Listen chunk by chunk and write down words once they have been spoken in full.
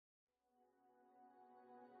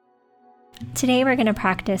Today we're going to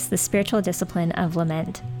practice the spiritual discipline of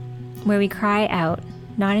lament, where we cry out,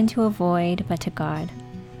 not into a void, but to God,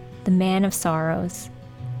 the man of sorrows,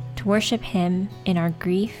 to worship him in our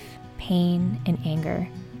grief, pain, and anger,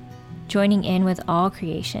 joining in with all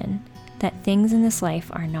creation that things in this life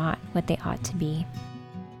are not what they ought to be.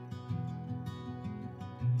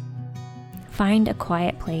 Find a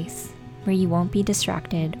quiet place where you won't be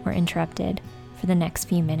distracted or interrupted for the next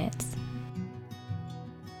few minutes.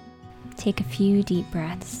 Take a few deep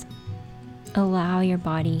breaths. Allow your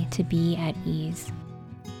body to be at ease.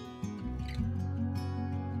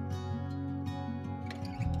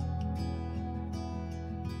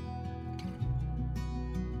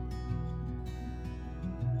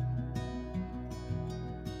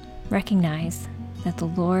 Recognize that the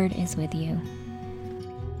Lord is with you.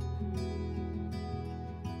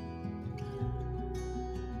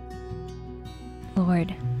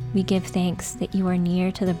 Lord, we give thanks that you are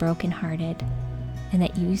near to the brokenhearted and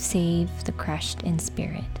that you save the crushed in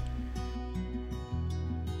spirit.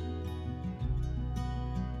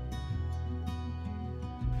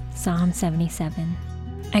 Psalm 77.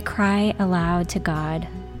 I cry aloud to God,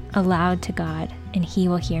 and he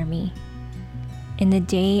will hear me. In the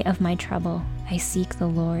day of my trouble, I seek the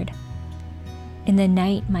Lord. In the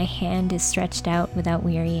night, my hand is stretched out without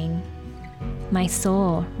wearying. My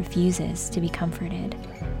soul refuses to be comforted.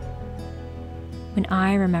 When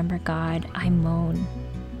I remember God, I moan.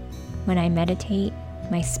 When I meditate,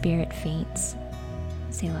 my spirit faints.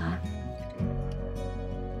 Selah.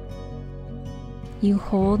 You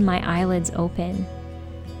hold my eyelids open.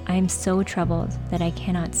 I am so troubled that I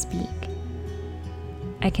cannot speak.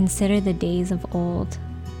 I consider the days of old,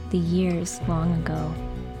 the years long ago.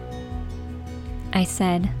 I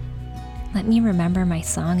said, let me remember my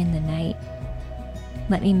song in the night.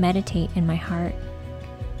 Let me meditate in my heart.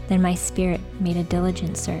 Then my spirit made a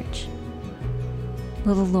diligent search.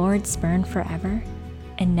 Will the Lord spurn forever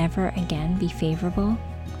and never again be favorable?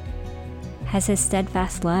 Has his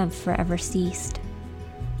steadfast love forever ceased?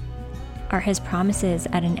 Are his promises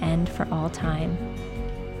at an end for all time?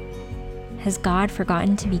 Has God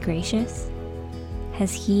forgotten to be gracious?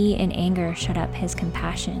 Has he in anger shut up his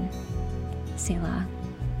compassion? Selah.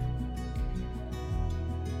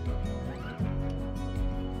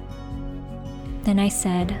 Then I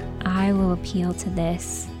said, I will appeal to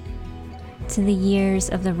this, to the years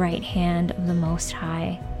of the right hand of the Most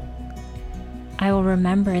High. I will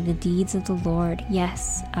remember the deeds of the Lord.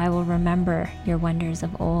 Yes, I will remember your wonders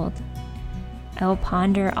of old. I will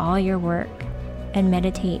ponder all your work and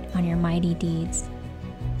meditate on your mighty deeds.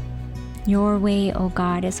 Your way, O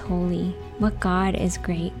God, is holy. What God is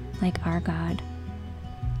great like our God?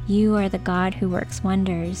 You are the God who works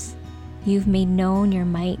wonders. You've made known your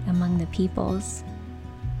might among the peoples.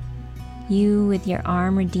 You with your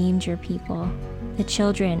arm redeemed your people, the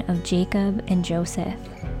children of Jacob and Joseph.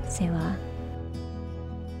 Selah.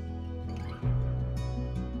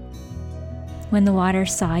 When the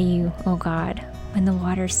waters saw you, O God, when the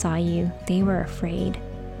waters saw you, they were afraid.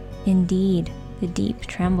 Indeed, the deep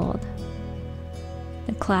trembled.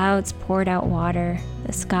 The clouds poured out water,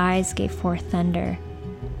 the skies gave forth thunder.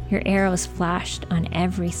 Your arrows flashed on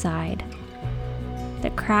every side. The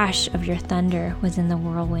crash of your thunder was in the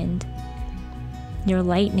whirlwind. Your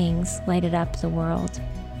lightnings lighted up the world.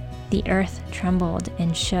 The earth trembled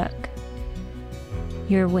and shook.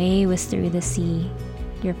 Your way was through the sea,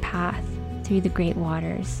 your path through the great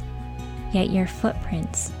waters, yet your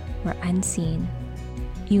footprints were unseen.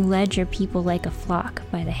 You led your people like a flock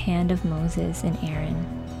by the hand of Moses and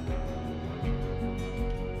Aaron.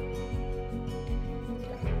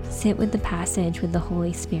 Sit with the passage with the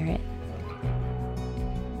Holy Spirit.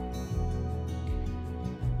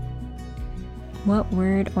 What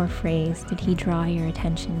word or phrase did he draw your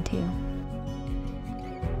attention to?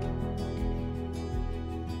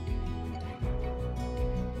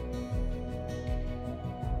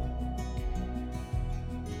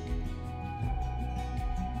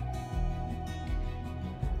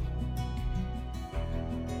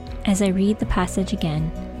 As I read the passage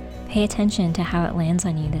again, pay attention to how it lands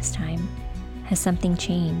on you this time. Has something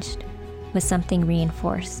changed? Was something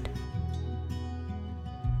reinforced?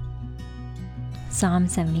 Psalm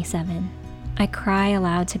 77. I cry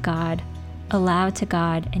aloud to God,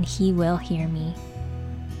 and he will hear me.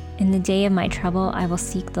 In the day of my trouble, I will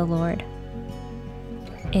seek the Lord.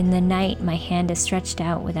 In the night, my hand is stretched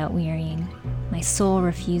out without wearying. My soul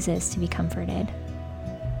refuses to be comforted.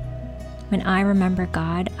 When I remember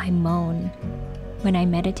God, I moan. When I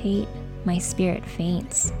meditate, my spirit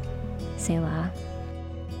faints. Selah.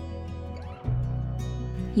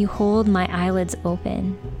 You hold my eyelids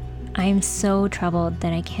open. I am so troubled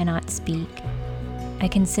that I cannot speak. I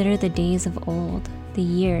consider the days of old, the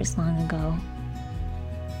years long ago.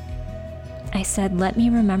 I said, let me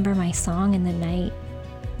remember my song in the night.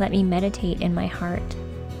 Let me meditate in my heart.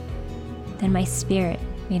 Then my spirit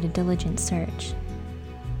made a diligent search.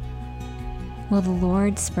 Will the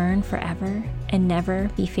Lord spurn forever and never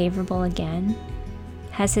be favorable again?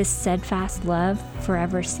 Has his steadfast love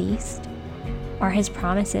forever ceased? Are his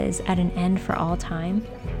promises at an end for all time?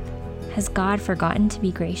 Has God forgotten to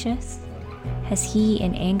be gracious? Has he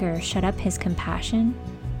in anger shut up his compassion?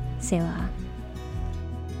 Selah.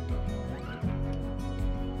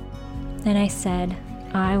 Then I said,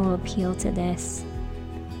 I will appeal to this,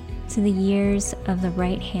 to the years of the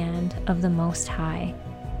right hand of the Most High.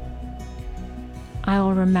 I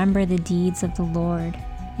will remember the deeds of the Lord.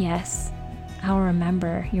 Yes, I will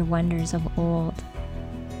remember your wonders of old.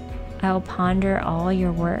 I will ponder all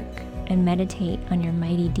your work and meditate on your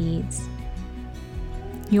mighty deeds.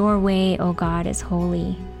 Your way, O God, is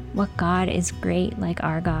holy. What God is great like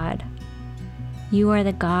our God? You are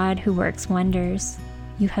the God who works wonders.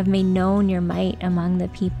 You have made known your might among the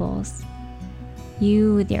peoples.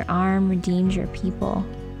 You with your arm redeemed your people,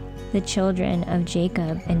 the children of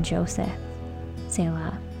Jacob and Joseph.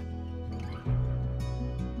 Selah.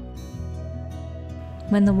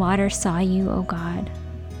 When the waters saw you, O God,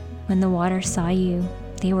 when the waters saw you,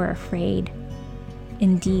 they were afraid.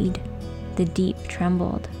 Indeed, the deep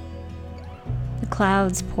trembled. The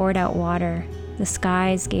clouds poured out water, the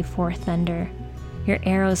skies gave forth thunder. Your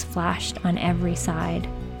arrows flashed on every side.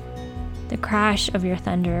 The crash of your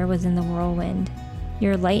thunder was in the whirlwind.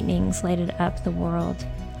 Your lightnings lighted up the world.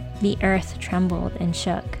 The earth trembled and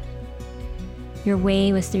shook. Your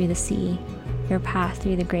way was through the sea, your path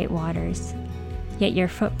through the great waters, yet your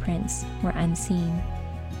footprints were unseen.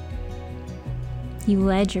 You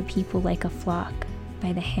led your people like a flock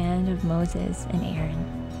by the hand of Moses and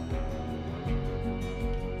Aaron.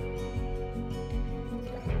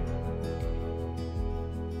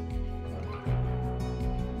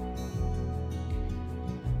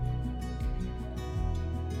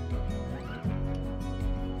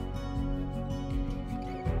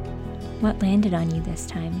 What landed on you this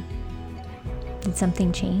time? Did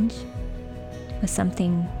something change? Was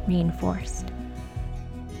something reinforced?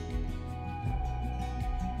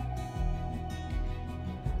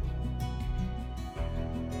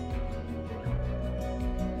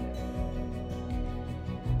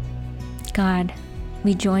 God,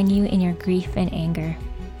 we join you in your grief and anger.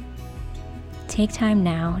 Take time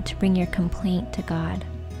now to bring your complaint to God.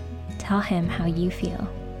 Tell him how you feel.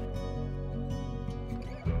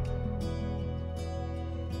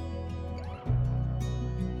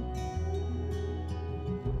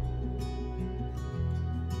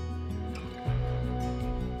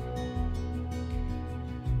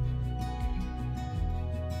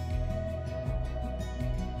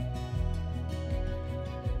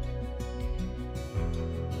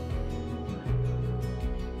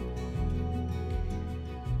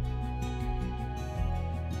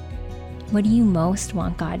 What do you most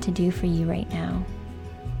want God to do for you right now?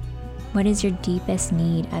 What is your deepest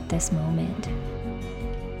need at this moment?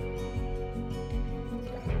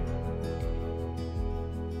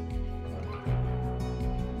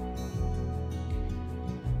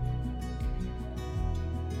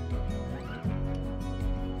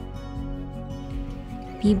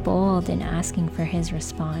 Be bold in asking for his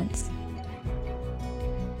response.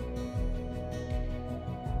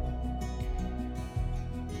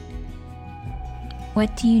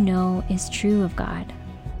 What do you know is true of God?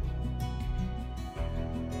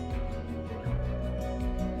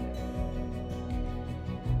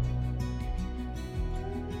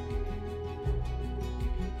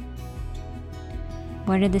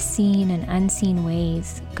 What are the seen and unseen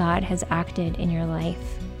ways God has acted in your life?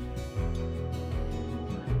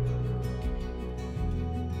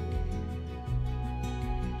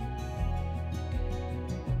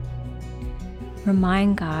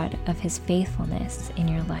 Remind God of his faithfulness in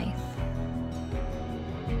your life.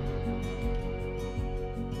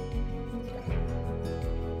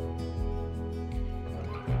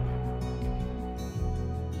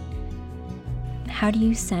 How do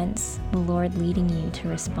you sense the Lord leading you to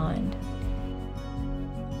respond?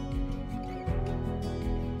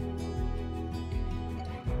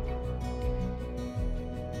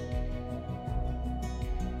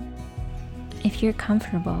 If you're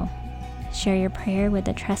comfortable, share your prayer with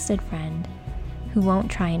a trusted friend who won't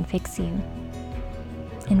try and fix you.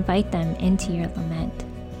 Invite them into your lament.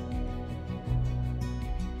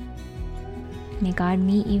 May God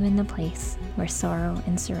meet you in the place where sorrow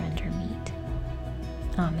and surrender meet.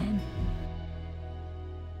 Amen.